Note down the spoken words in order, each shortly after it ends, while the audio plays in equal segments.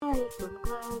Live from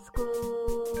Glasgow,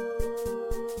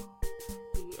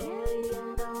 the Ellie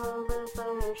and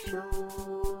Oliver Show.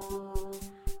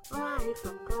 Live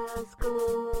from Glasgow,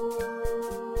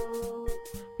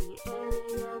 the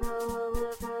Ellie and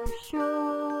Oliver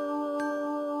Show.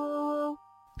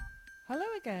 Hello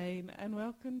again, and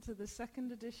welcome to the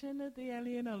second edition of the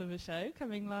Ellie and Oliver Show,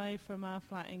 coming live from our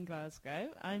flat in Glasgow.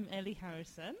 I'm Ellie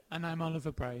Harrison. And I'm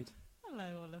Oliver Braid.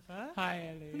 Hello, Oliver. Hi,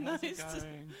 Ellie. How's it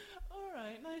going? All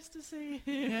right, nice to see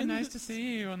you. Yeah, nice to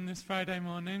see you on this Friday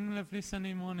morning. Lovely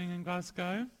sunny morning in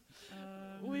Glasgow.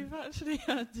 We've actually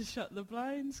had to shut the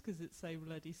blinds because it's so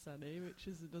bloody sunny, which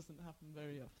doesn't happen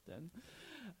very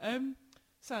often.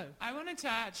 So I wanted to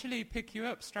actually pick you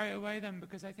up straight away then,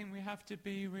 because I think we have to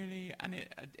be really,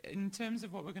 in terms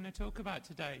of what we're going to talk about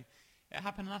today, it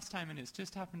happened last time and it's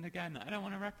just happened again. I don't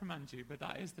want to reprimand you, but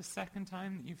that is the second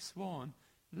time that you've sworn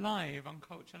live on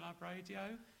Culture Lab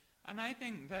Radio. And I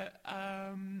think that,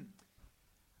 I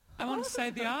want to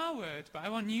say the R word, but I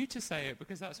want you to say it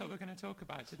because that's what we're going to talk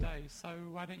about today. So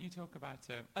why don't you talk about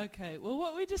it? Okay, well,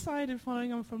 what we decided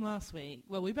following on from last week,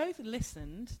 well, we both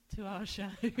listened to our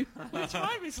show, which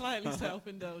might be slightly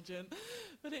self-indulgent,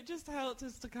 but it just helped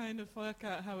us to kind of work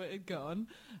out how it had gone,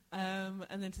 and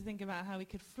then to think about how we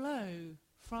could flow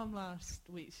from last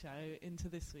week's show into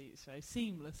this week's show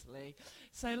seamlessly.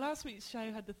 So last week's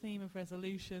show had the theme of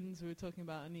resolutions. We were talking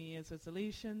about our New Year's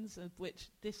resolutions, of which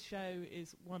this show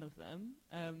is one of them.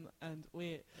 And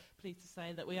we're pleased to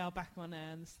say that we are back on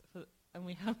air, and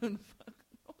we haven't...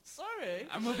 sorry.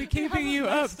 And we'll be keeping you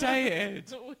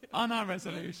updated on our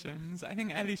resolutions. I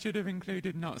think Ellie should have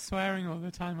included not swearing all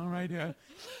the time on radio.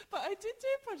 But I did do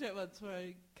a project once where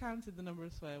I counted the number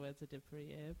of swear words I did for a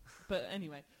year. But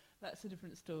anyway... that's a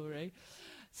different story.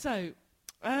 So,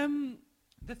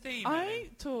 the theme. I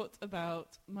talked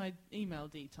about my email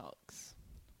detox,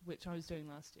 which I was doing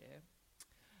last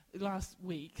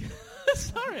week.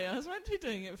 Sorry, I was meant to be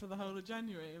doing it for the whole of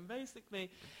January. And basically,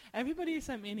 everybody who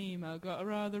sent me an email got a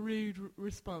rather rude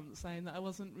response saying that I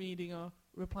wasn't reading or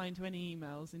replying to any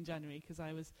emails in January because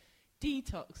I was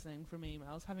detoxing from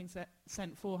emails, having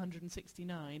sent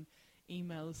 469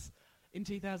 emails in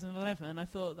 2011. I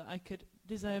thought that I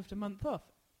deserved a month off.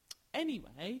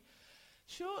 Anyway,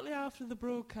 shortly after the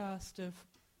broadcast of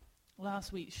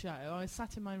last week's show, I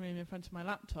sat in my room in front of my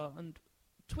laptop and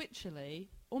twitchily,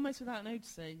 almost without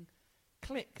noticing,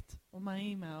 clicked on my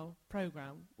email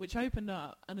program, which opened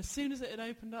up, and as soon as it had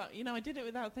opened up, I did it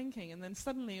without thinking, and then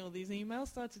suddenly all these emails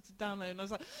started to download, and I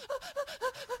was like,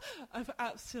 I've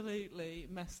absolutely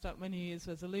messed up my New Year's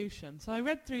resolution. So I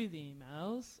read through the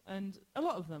emails, and a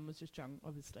lot of them was just junk,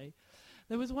 obviously.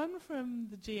 There was one from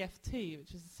the GFT,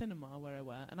 which is the cinema where I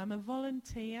work, and I'm a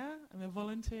volunteer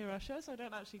usher, so I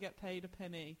don't actually get paid a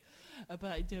penny,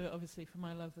 but I do it obviously for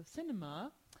my love of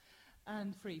cinema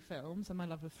and free films and my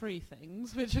love of free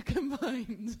things, which are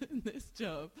combined in this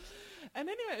job. And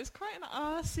anyway, it was quite an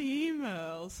arsey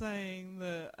email saying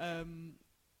that,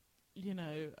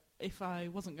 if I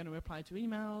wasn't going to reply to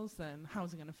emails, then how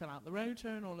was I going to fill out the rota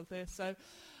and all of this? So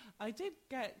I did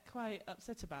get quite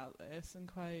upset about this and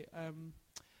quite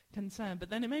concerned.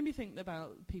 But then it made me think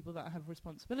about people that I have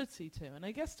responsibility to. And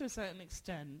I guess to a certain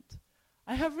extent,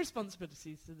 I have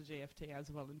responsibilities to the GFT as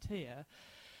a volunteer.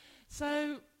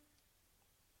 So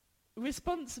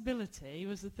responsibility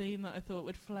was a theme that I thought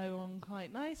would flow on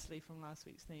quite nicely from last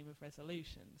week's theme of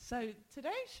resolutions. So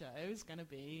today's show is going to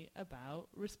be about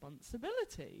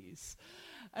responsibilities.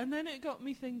 And then it got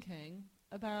me thinking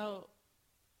about,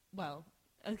 well,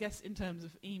 I guess in terms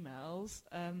of emails,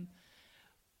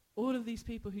 all of these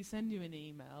people who send you an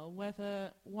email,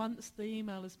 whether once the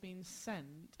email has been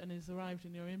sent and has arrived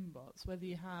in your inbox, whether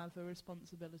you have a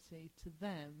responsibility to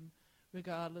them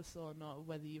regardless or not,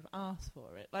 whether you've asked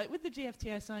for it. Like with the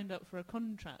GFT, I signed up for a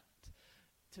contract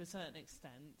to a certain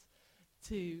extent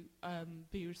to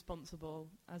be responsible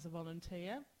as a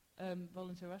volunteer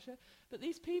usher. But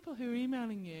these people who are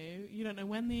emailing you, you don't know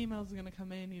when the emails are going to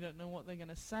come in, you don't know what they're going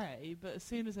to say, but as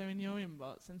soon as they're in your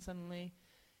inbox, then suddenly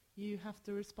you have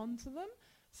to respond to them.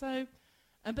 So,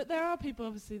 but there are people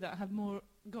obviously that have more...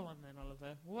 Go on then,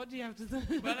 Oliver. What do you have to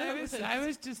say? Well, I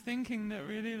was just thinking that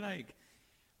really, like,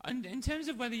 and in terms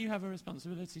of whether you have a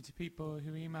responsibility to people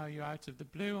who email you out of the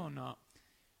blue or not,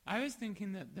 I was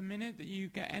thinking that the minute that you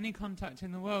get any contact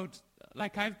in the world,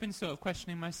 like I've been sort of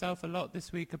questioning myself a lot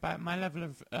this week about my level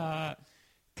of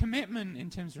commitment in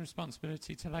terms of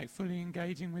responsibility to like fully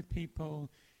engaging with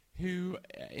people who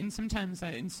in some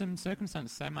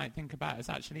circumstances I might think about as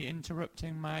actually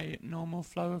interrupting my normal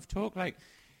flow of talk. Like,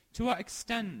 to what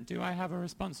extent do I have a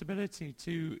responsibility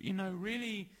to,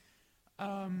 really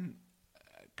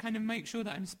kind of make sure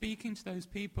that I'm speaking to those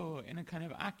people in a kind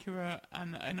of accurate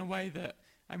and in a way that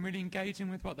I'm really engaging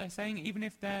with what they're saying, even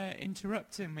if they're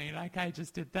interrupting me like I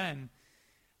just did then.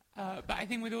 But I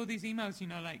think with all these emails, you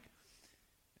know, like,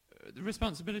 the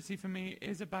responsibility for me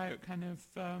is about kind of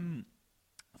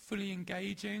fully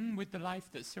engaging with the life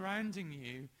that's surrounding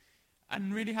you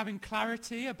and really having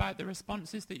clarity about the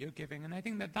responses that you're giving. And I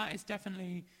think that that is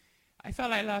definitely... I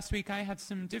felt like last week I had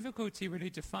some difficulty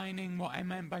really defining what I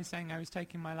meant by saying I was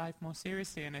taking my life more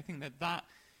seriously. And I think that that,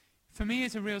 for me,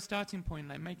 is a real starting point,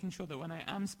 like making sure that when I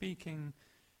am speaking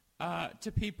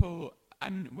to people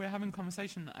and we're having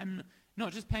conversation, I'm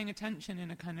not just paying attention in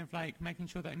a kind of like making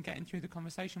sure that I'm getting through the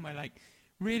conversation, where like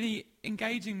really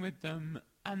engaging with them,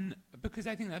 and because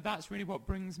I think that that's really what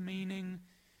brings meaning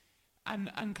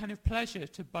and kind of pleasure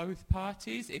to both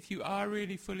parties. If you are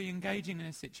really fully engaging in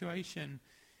a situation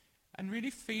and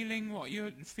really feeling what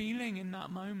you're feeling in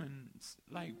that moment,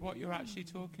 like what you're actually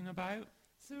talking about.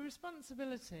 So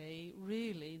responsibility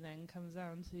really then comes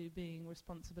down to being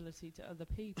responsibility to other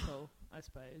people, I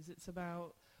suppose. It's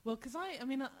about, well, because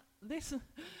this,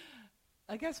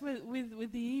 I guess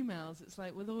with the emails, it's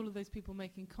like with all of those people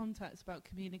making contact, it's about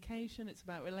communication, it's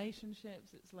about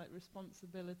relationships, it's like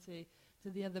responsibility to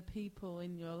the other people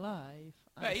in your life,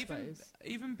 I suppose.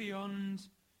 Even beyond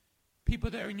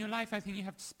people that are in your life, I think you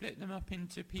have to split them up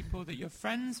into people that you're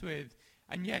friends with.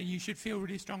 And yeah, you should feel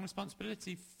really strong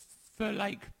responsibility for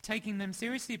like taking them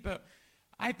seriously. But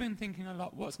I've been thinking a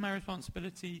lot, what's my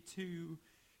responsibility to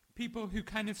people who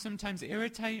kind of sometimes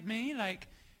irritate me? Like,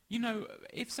 you know,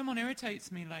 if someone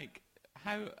irritates me, like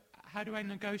how do I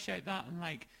negotiate that? And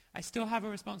like, I still have a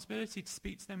responsibility to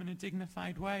speak to them in a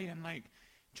dignified way, and like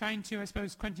trying to, I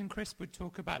suppose Quentin Crisp would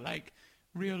talk about like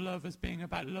real love as being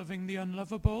about loving the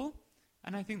unlovable.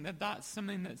 And I think that that's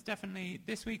something that's definitely,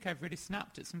 this week I've really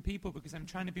snapped at some people because I'm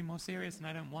trying to be more serious and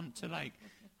I don't want to like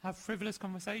have frivolous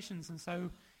conversations. And so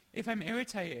if I'm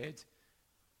irritated,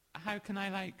 how can I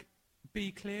like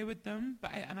be clear with them?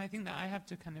 And I think that I have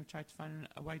to kind of try to find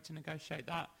a way to negotiate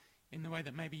that in the way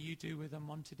that maybe you do with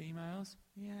unwanted emails.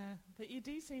 Yeah, but you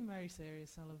do seem very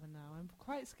serious, Oliver, now. I'm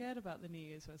quite scared about the New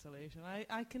Year's resolution.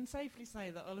 I can safely say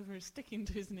that Oliver is sticking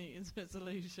to his New Year's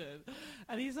resolution.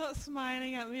 And he's not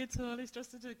smiling at me at all. He's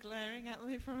just glaring at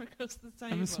me from across the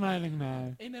table. I'm smiling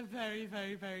now. In a very,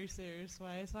 very, very serious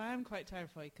way. So I am quite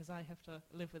terrified because I have to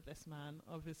live with this man,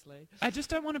 obviously. I just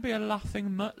don't want to be a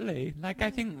laughing mutley. Like, I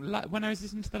think when I was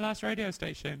listening to the last radio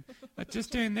station,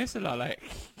 just doing this a lot, like...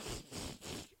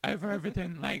 over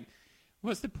everything. Like,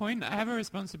 what's the point? I have a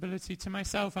responsibility to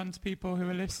myself and to people who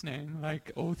are listening,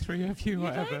 like all three of you,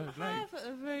 whatever. You don't have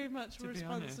a very much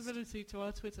responsibility to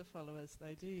our Twitter followers,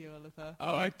 though, do you, Oliver?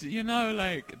 Oh, you know,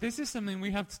 like, this is something we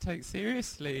have to take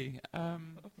seriously.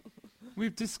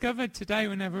 We've discovered today,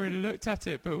 we never really looked at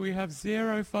it, but we have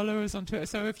 0 followers on Twitter.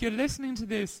 So if you're listening to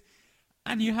this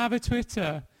and you have a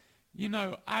Twitter... You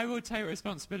know, I will take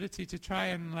responsibility to try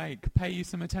and like pay you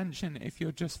some attention if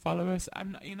you'll just follow us. I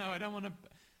don't want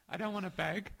to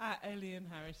beg. At Ellie and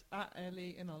Harris, at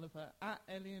Ellie and Oliver, at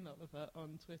Ellie and Oliver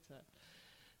on Twitter.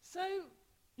 So,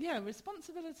 yeah,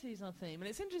 responsibility is our theme, and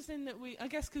it's interesting that I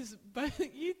guess, because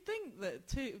you'd think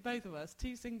that both of us,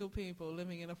 two single people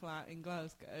living in a flat in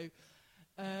Glasgow,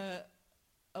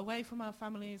 away from our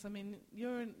families. I mean,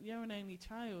 you're an only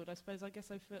child. I suppose. I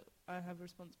guess I feel I have a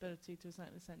responsibility to a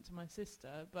certain extent to my sister.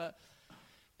 But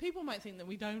people might think that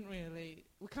we don't really.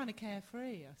 We're kind of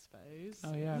carefree, I suppose.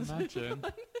 Oh yeah, imagine.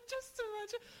 Just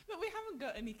imagine. But we haven't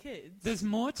got any kids. There's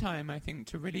more time, I think,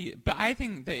 to really. But I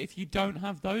think that if you don't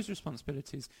have those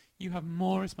responsibilities, you have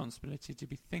more responsibility to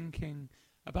be thinking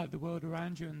about the world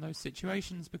around you in those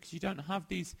situations, because you don't have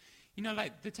these. You know,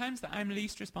 like, the times that I'm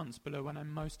least responsible are when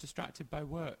I'm most distracted by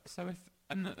work. So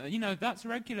you know, that's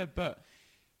regular, but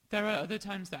there are other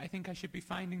times that I think I should be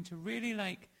finding to really,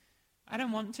 like, I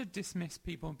don't want to dismiss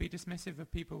people and be dismissive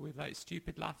of people with, like,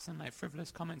 stupid laughs and, like,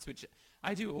 frivolous comments, which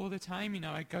I do all the time. You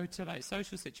know, I go to, like,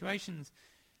 social situations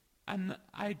and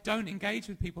I don't engage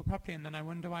with people properly, and then I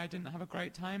wonder why I didn't have a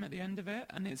great time at the end of it.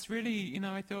 And it's really, you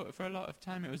know, I thought for a lot of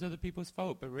time it was other people's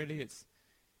fault, but really it's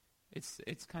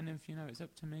kind of, you know, it's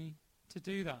up to me to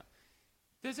do that.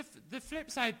 There's the flip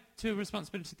side to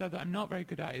responsibility, though, that I'm not very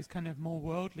good at is kind of more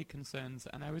worldly concerns,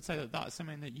 and I would say that that's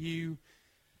something that you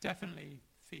definitely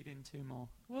feed into more.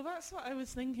 Well, that's what I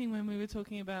was thinking when we were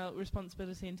talking about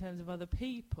responsibility in terms of other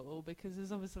people, because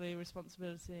there's obviously a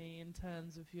responsibility in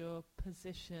terms of your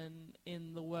position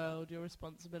in the world, your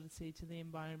responsibility to the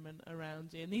environment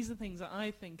around you, and these are things that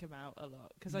I think about a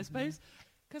lot, because I suppose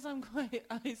because I'm quite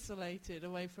isolated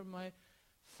away from my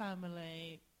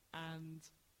family and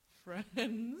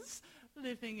friends,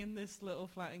 living in this little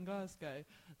flat in Glasgow.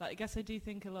 Like, I guess I do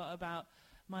think a lot about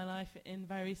my life in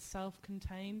very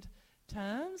self-contained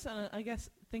terms, and I guess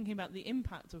thinking about the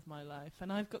impact of my life.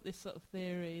 And I've got this sort of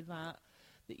theory that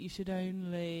you should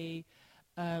only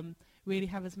really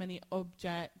have as many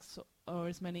objects or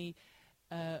as many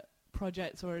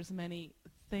projects or as many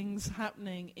things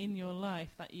happening in your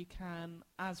life that you can,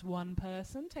 as one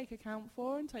person, take account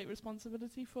for and take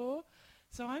responsibility for.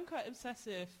 So I'm quite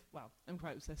obsessive. Well, I'm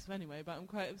quite obsessive anyway, but I'm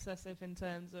quite obsessive in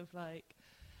terms of, like,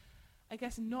 I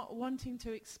guess not wanting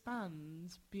to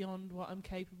expand beyond what I'm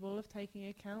capable of taking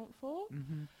account for.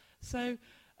 Mm-hmm. So,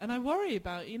 and I worry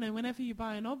about, you know, whenever you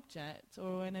buy an object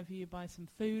or whenever you buy some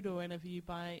food or whenever you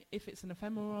buy, if it's an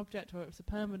ephemeral object or if it's a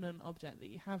permanent object, that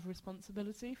you have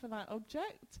responsibility for that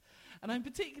object. And I'm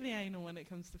particularly anal when it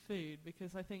comes to food,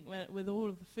 because I think with all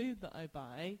of the food that I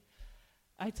buy,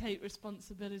 I take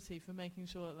responsibility for making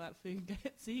sure that food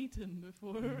gets eaten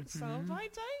before it's sold by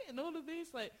date, and all of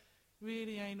these, like,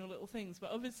 really anal little things.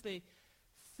 But obviously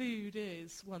food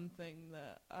is one thing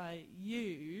that I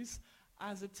use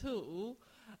as a tool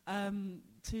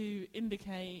to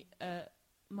indicate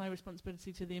my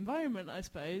responsibility to the environment, I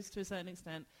suppose, to a certain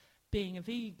extent, being a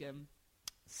vegan.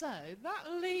 So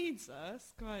that leads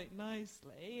us quite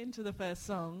nicely into the first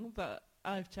song that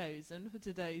I've chosen for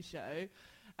today's show.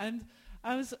 And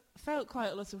I felt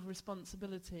quite a lot of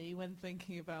responsibility when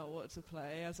thinking about what to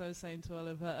play, as I was saying to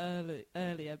Oliver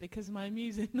earlier, because my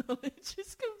music knowledge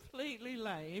is completely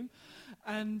lame,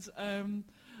 and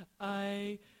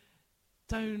I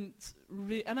don't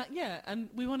and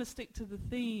we want to stick to the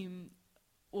theme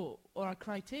or our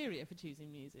criteria for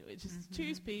choosing music, which is to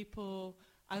choose people,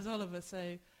 as Oliver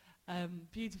so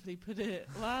beautifully put it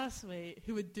last week,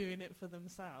 who are doing it for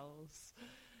themselves.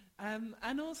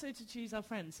 And also to choose our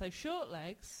friends. So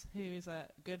Shortlegs, who is a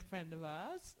good friend of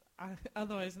ours,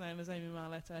 otherwise known as Amy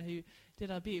Marletta, who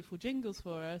did our beautiful jingles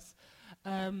for us,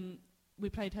 we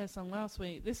played her song last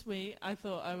week. This week, I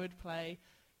thought I would play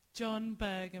John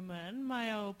Bergerman,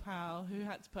 my old pal, who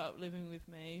had to put up living with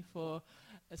me for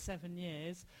 7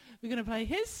 years. We're going to play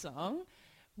his song,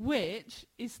 which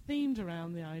is themed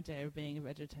around the idea of being a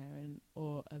vegetarian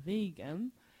or a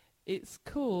vegan. It's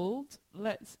called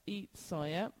Let's Eat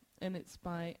Soya, and it's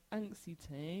by Anxie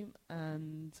Team,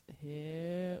 and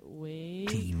here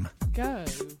we go.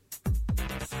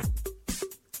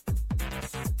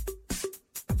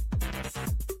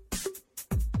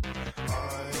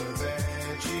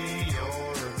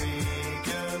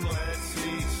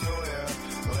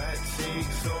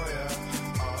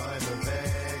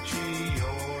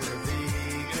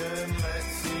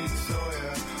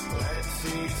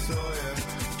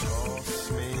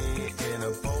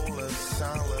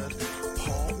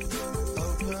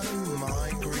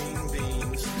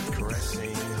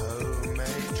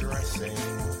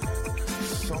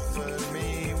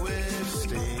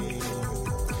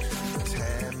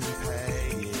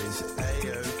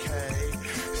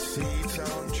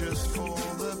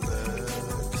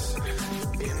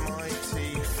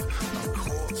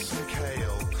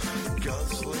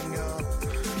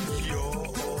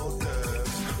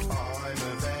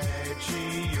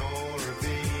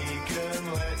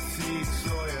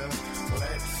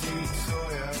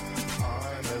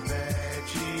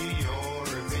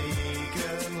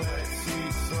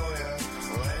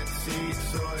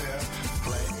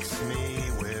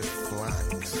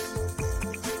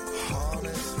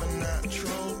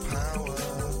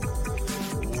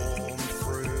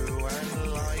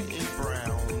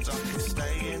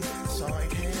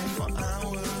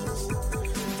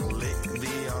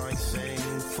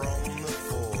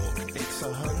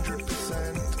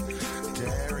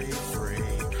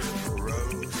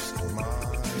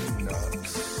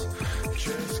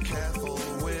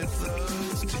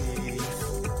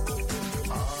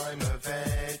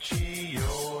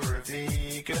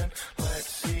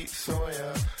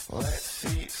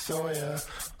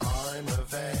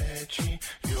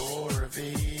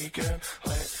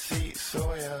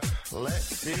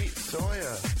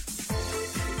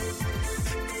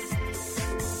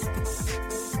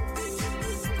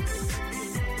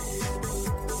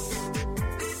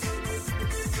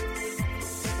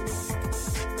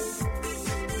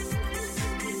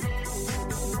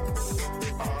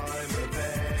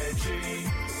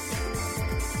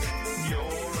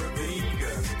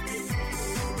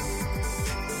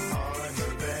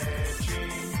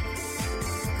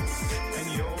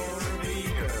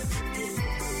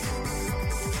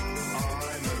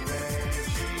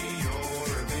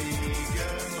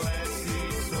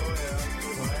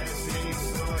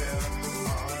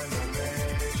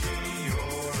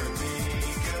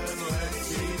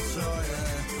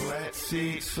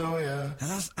 backseat, so yeah. Now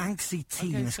that's Anxie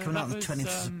Teen. Okay, It's so coming out on that the was, 20th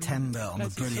of September on the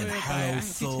Let's brilliant Enjoy It by Hello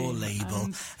Anxie Thor Teen. label.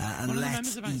 And one of the Let's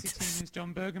members of Anxie Eat. Teen is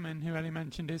John Bergerman, who Ellie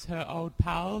mentioned is her old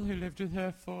pal who lived with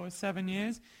her for 7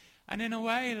 years. And in a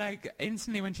way, like,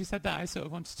 instantly when she said that, I sort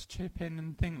of wanted to chip in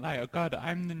and think, like, oh, God,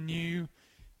 I'm the new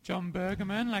John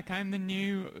Bergerman. Like, I'm the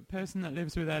new person that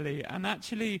lives with Ellie. And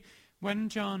actually, when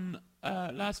John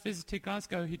last visited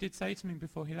Glasgow, he did say to me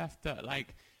before he left that,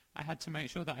 like, I had to make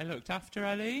sure that I looked after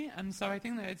Ellie. And so I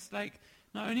think that it's, like,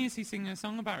 not only is he singing a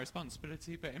song about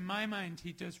responsibility, but in my mind,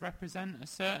 he does represent a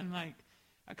certain, like,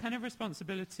 a kind of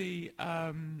responsibility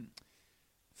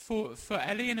for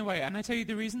Ellie in a way. And I tell you,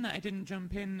 the reason that I didn't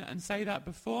jump in and say that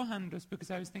beforehand was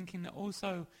because I was thinking that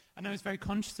also, and I was very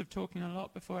conscious of talking a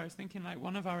lot before, I was thinking like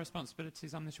one of our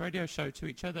responsibilities on this radio show to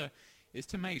each other is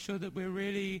to make sure that we're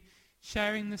really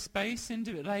sharing the space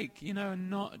into it, like, you know, and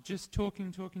not just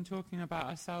talking about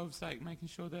ourselves, like making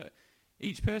sure that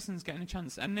each person's getting a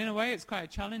chance. And in a way it's quite a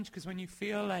challenge because when you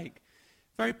feel like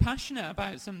very passionate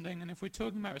about something, and if we're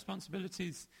talking about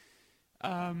responsibilities,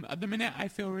 at the minute I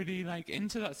feel really like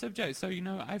into that subject, so you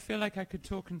know I feel like I could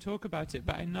talk about it,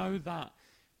 but I know that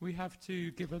we have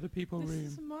to give other people room.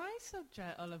 This is my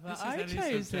subject, Oliver. This is I Ellie's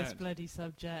chose this subject. bloody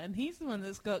subject, and he's the one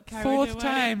that's got carried Fourth away.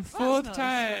 time. That's not a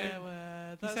swear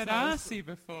word. You That's said not a arsey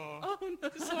before. Oh no,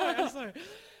 sorry, I'm sorry.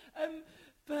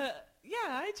 But yeah,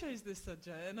 I chose this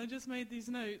subject, and I just made these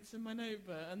notes in my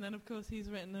notebook, and then of course he's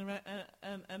written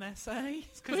an essay.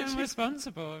 Because I'm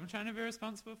responsible. I'm trying to be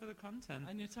responsible for the content.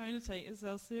 And you're trying to take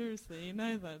yourself seriously. You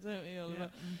know that, don't you, Oliver?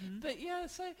 Yeah. Mm-hmm. But yeah,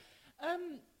 so,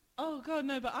 oh God,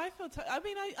 no, but I feel,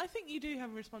 I think you do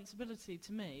have a responsibility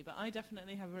to me, but I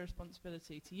definitely have a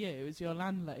responsibility to you as your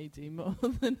landlady more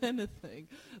than anything.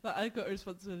 That I've got a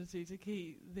responsibility to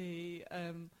keep the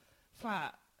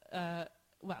flat,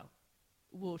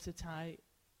 watertight.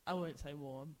 I won't say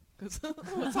warm, because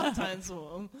sometimes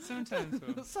warm. Sometimes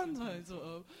warm. Sometimes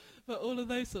warm. But all of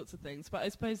those sorts of things. But I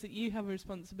suppose that you have a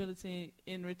responsibility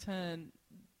in return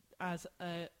as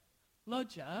a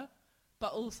lodger,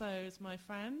 but also as my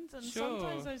friend. And Sure.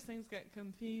 sometimes those things get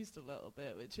confused a little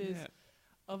bit, which is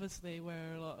obviously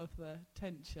where a lot of the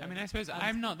tension. I mean, I suppose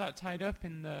I'm not that tied up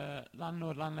in the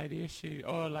landlord-landlady issue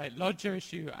or like lodger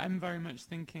issue. I'm very much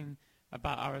thinking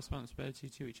about our responsibility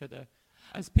to each other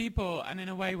as people, and in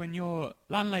a way when your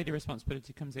landlady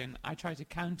responsibility comes in, I try to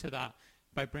counter that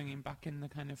by bringing back in the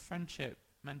kind of friendship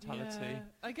mentality. Yeah,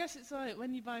 I guess it's like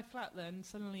when you buy a flat, then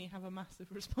suddenly you have a massive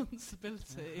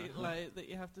responsibility, like that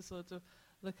you have to sort of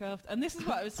look after. And this is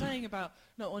what I was saying about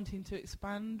not wanting to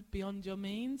expand beyond your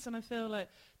means, and I feel like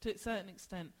to a certain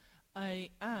extent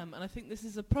I am, and I think this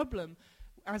is a problem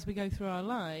as we go through our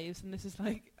lives, and this is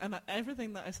like, and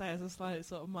everything that I say has a slight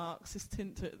sort of Marxist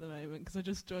tint to it at the moment, because I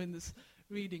just joined this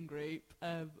reading group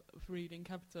for Reading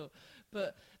Capital,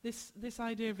 but this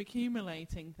idea of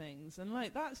accumulating things, and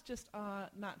like that's just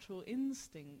our natural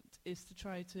instinct, is to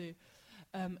try to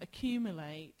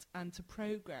accumulate and to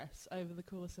progress over the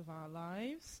course of our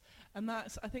lives, and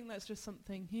that's, I think that's just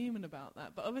something human about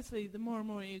that. But obviously the more and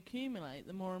more you accumulate,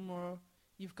 the more and more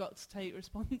you've got to take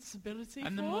responsibility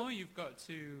and for. the more you've got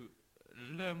to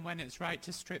learn when it's right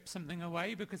to strip something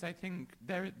away, because I think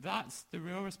that's the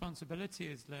real responsibility,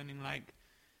 is learning, like,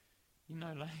 you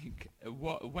know, like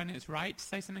when it's right to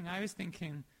say something. I was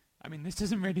thinking, I mean, this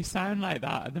doesn't really sound like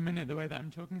that at the minute, the way that I'm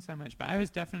talking so much, but I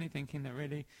was definitely thinking that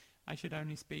really I should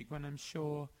only speak when I'm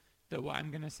sure that what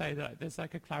I'm going to say, that there's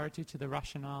like a clarity to the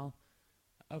rationale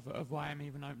of why I'm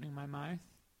even opening my mouth.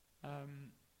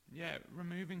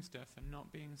 Removing stuff and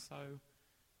not being so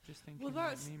just thinking, Well,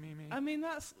 that's, like, me. I mean,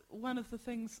 that's one of the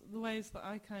things, the ways that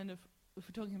I kind of, if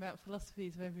we're talking about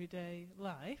philosophies of everyday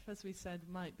life, as we said,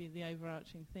 might be the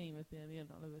overarching theme of the Ellie and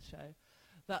Oliver show,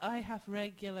 that I have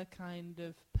regular kind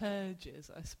of purges,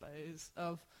 I suppose,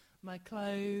 of my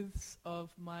clothes,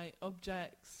 of my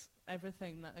objects,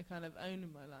 everything that I kind of own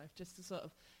in my life, just to sort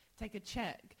of take a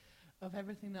check of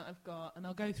everything that I've got, and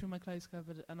I'll go through my clothes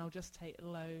cupboard and I'll just take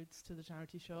loads to the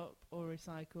charity shop or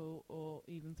recycle or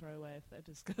even throw away if they're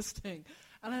disgusting.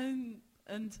 And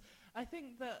I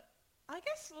think that, I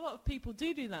guess a lot of people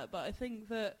do that, but I think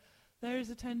that there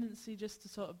is a tendency just to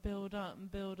sort of build up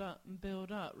and build up and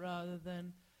build up rather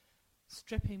than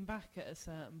stripping back at a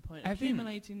certain point,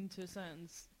 accumulating to a certain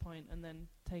point and then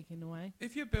taking away.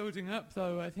 If you're building up,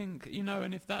 though, I think, you know,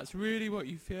 and if that's really what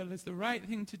you feel is the right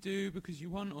thing to do because you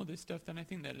want all this stuff, then I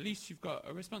think that at least you've got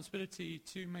a responsibility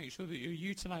to make sure that you're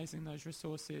utilising those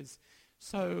resources.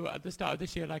 So at the start of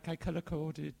this year, like, I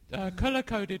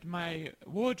colour-coded my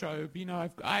wardrobe. You know,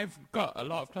 I've got a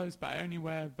lot of clothes, but I only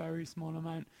wear a very small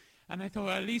amount. And I thought,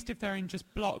 at least if they're in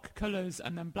just block colours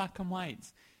and then black and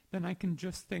whites, then I can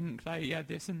just think like, yeah,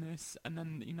 this and this, and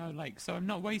then, you know, like, so I'm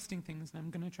not wasting things, and I'm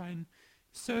going to try and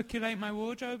circulate my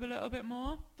wardrobe a little bit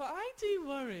more. But I do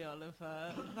worry,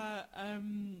 Oliver, that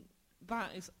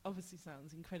that is obviously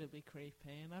sounds incredibly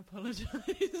creepy, and I apologise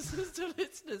to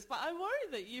listeners, but I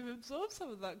worry that you've absorbed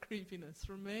some of that creepiness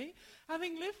from me,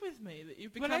 having lived with me, that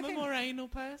you've become a more anal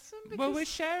person. Well, we're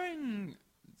sharing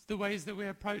the ways that we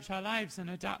approach our lives and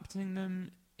adapting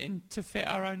them to fit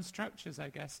our own structures, I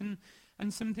guess,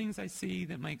 and some things I see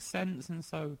that make sense, and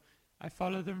so I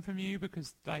follow them from you,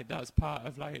 because like that's part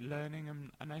of like learning,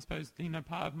 and I suppose, you know,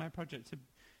 part of my project to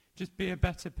just be a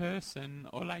better person,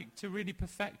 or like to really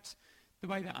perfect the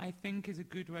way that I think is a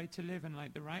good way to live and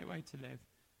like the right way to live.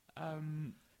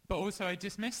 But also I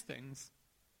dismiss things.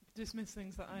 Dismiss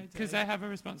things that I do. Because I have a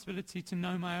responsibility to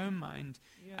know my own mind.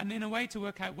 Yeah. And in a way to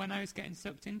work out when I was getting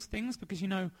sucked into things, because, you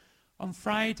know, on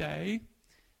Friday,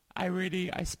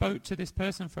 I spoke to this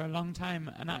person for a long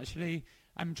time, and actually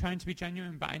I'm trying to be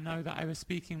genuine, but I know that I was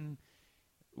speaking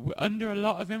under a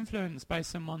lot of influence by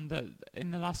someone that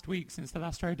in the last week since the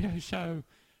last radio show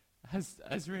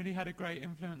has really had a great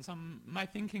influence on my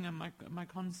thinking and my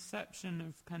conception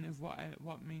of kind of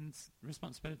what means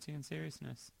responsibility and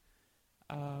seriousness.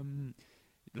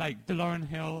 Like the Lauryn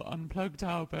Hill Unplugged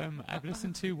album, I've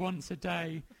listened to once a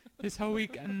day this whole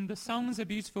week, and the songs are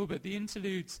beautiful, but the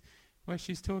interludes where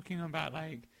she's talking about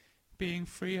like being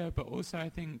freer, but also I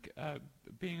think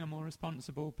being a more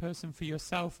responsible person for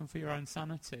yourself and for your own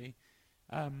sanity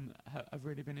have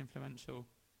really been influential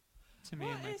to me.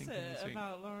 What is it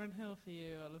about Lauryn Hill for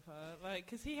you, Oliver? Like,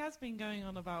 because he has been going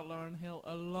on about Lauryn Hill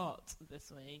a lot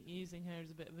this week, using her as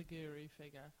a bit of a guru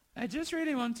figure. I just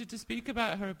really wanted to speak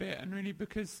about her a bit, and really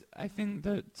because I think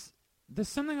that there's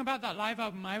something about that live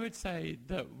album, I would say,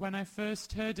 that when I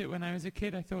first heard it when I was a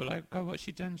kid, I thought, like, God, what's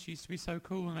she done? She used to be so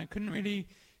cool, and I couldn't really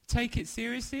take it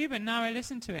seriously, but now I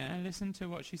listen to it, and I listen to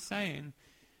what she's saying,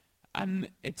 and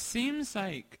it seems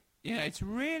like, you know, it's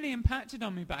really impacted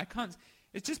on me, but I can't.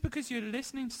 It's just because you're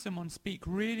listening to someone speak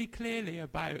really clearly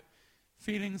about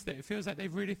feelings that it feels like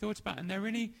they've really thought about, and they're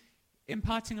really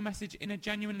imparting a message in a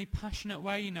genuinely passionate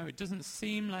way. You know, it doesn't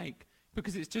seem like,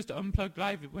 because it's just Unplugged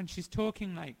Live, when she's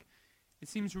talking, like, it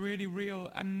seems really real.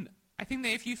 And I think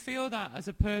that if you feel that as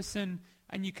a person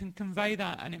and you can convey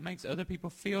that and it makes other people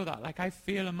feel that, like I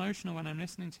feel emotional when I'm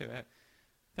listening to it,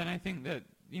 then I think that,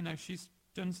 you know, she's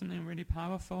done something really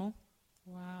powerful.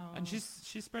 Wow. And she's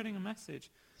spreading a message.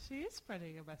 She is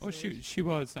spreading a message. Or she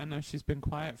was. I know she's been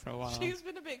quiet for a while. She's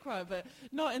been a bit quiet, but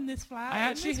not in this flat. I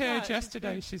actually heard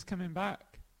yesterday she's coming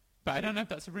back. But I don't know if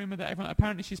that's a rumour that everyone...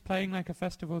 Apparently she's playing like a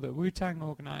festival that Wu-Tang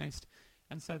organised.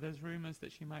 And so there's rumours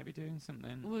that she might be doing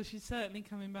something. Well, she's certainly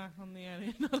coming back on the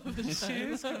Ellie and Oliver show. She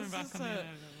is coming back on the Ellie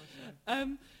and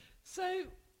Oliver show. So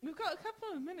we've got a couple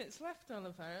of minutes left,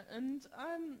 Oliver, and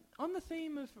on the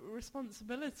theme of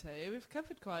responsibility, we've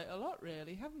covered quite a lot,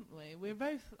 really, haven't we? We're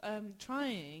both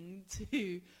trying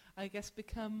to, I guess,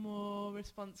 become more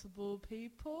responsible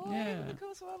people over the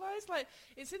course of our lives. Like,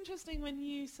 it's interesting when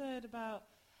you said about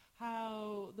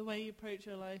how the way you approach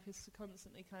your life is to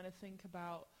constantly kind of think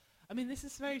about, I mean, this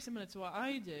is very similar to what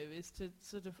I do, is to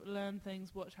sort of learn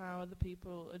things, watch how other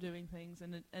people are doing things,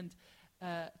 and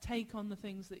take on the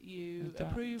things that you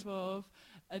approve of,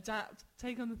 adapt,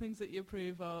 take on the things that you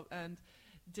approve of, and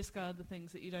discard the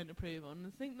things that you don't approve of. And I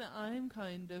think that I'm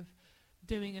kind of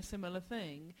doing a similar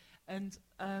thing. And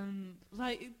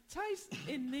like it ties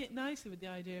in nicely with the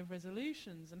idea of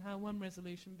resolutions and how one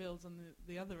resolution builds on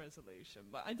the other resolution.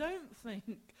 But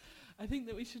I think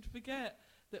that we should forget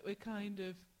that we're kind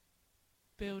of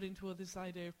building toward this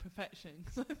idea of perfection,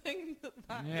 because I think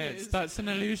that's an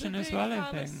illusion as well,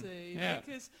 I think. Yeah.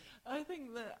 Because I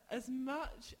think that as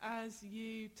much as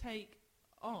you take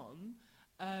on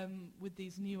with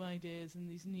these new ideas and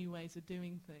these new ways of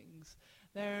doing things,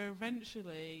 there are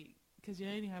eventually, because you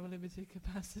only have a limited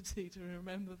capacity to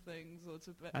remember things or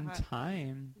to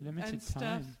limited stuff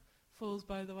time falls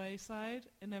by the wayside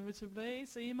inevitably.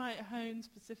 So you might hone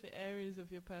specific areas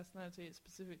of your personality at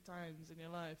specific times in your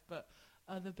life, but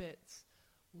other bits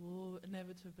will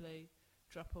inevitably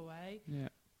drop away. Yeah.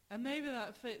 And maybe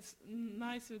that fits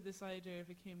nicely with this idea of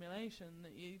accumulation,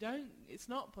 that it's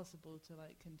not possible to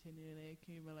like continually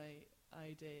accumulate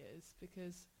ideas,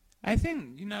 because I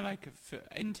think, you know, like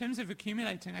in terms of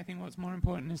accumulating, I think what's more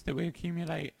important is that we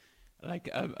accumulate like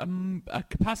a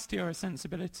capacity or a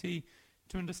sensibility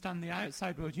to understand the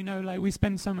outside world. You know, like we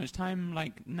spend so much time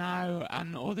like now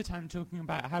and all the time talking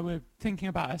about how we're thinking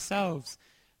about ourselves.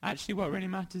 Actually, what really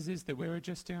matters is that we're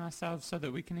adjusting ourselves so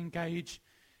that we can engage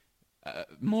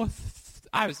more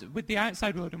with the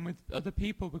outside world and with other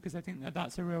people, because I think that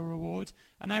that's a real reward.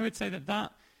 And I would say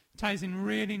that ties in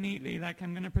really neatly. Like,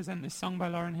 I'm going to present this song by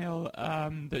Lauryn Hill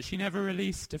that she never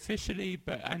released officially,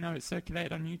 but I know it's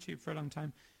circulated on YouTube for a long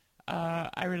time.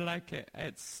 I really like it.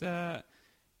 It's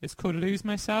called Lose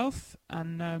Myself,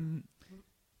 and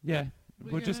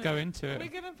we'll just go into it.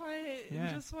 We're going to play it in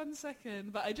just 1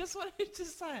 second, but I just wanted to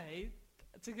say,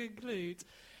 to conclude,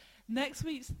 next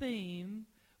week's theme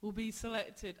will be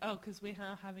selected, because we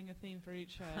are having a theme for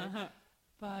each show,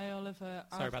 by Oliver.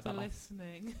 Sorry about that,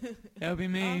 listening. It'll be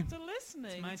me. After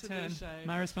listening It's to my turn. the show.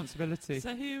 My responsibility.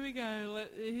 So here we go.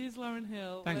 Here's Lauryn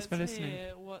Hill. Thanks for Let's listening.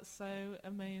 hear what's so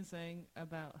amazing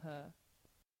about her.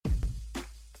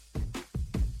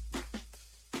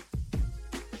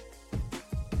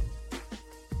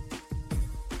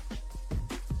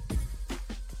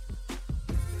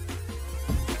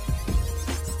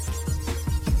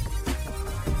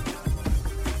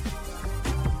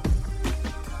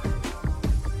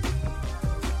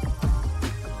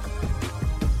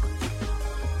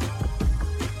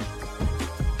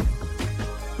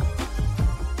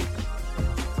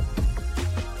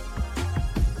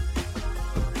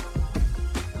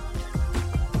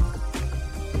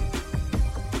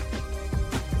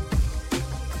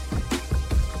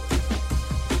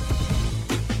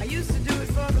 I used to do it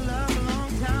for the love a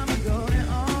long time ago, and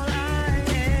all I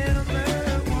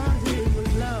ever wanted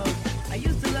was love. I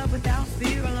used to love without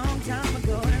fear a long time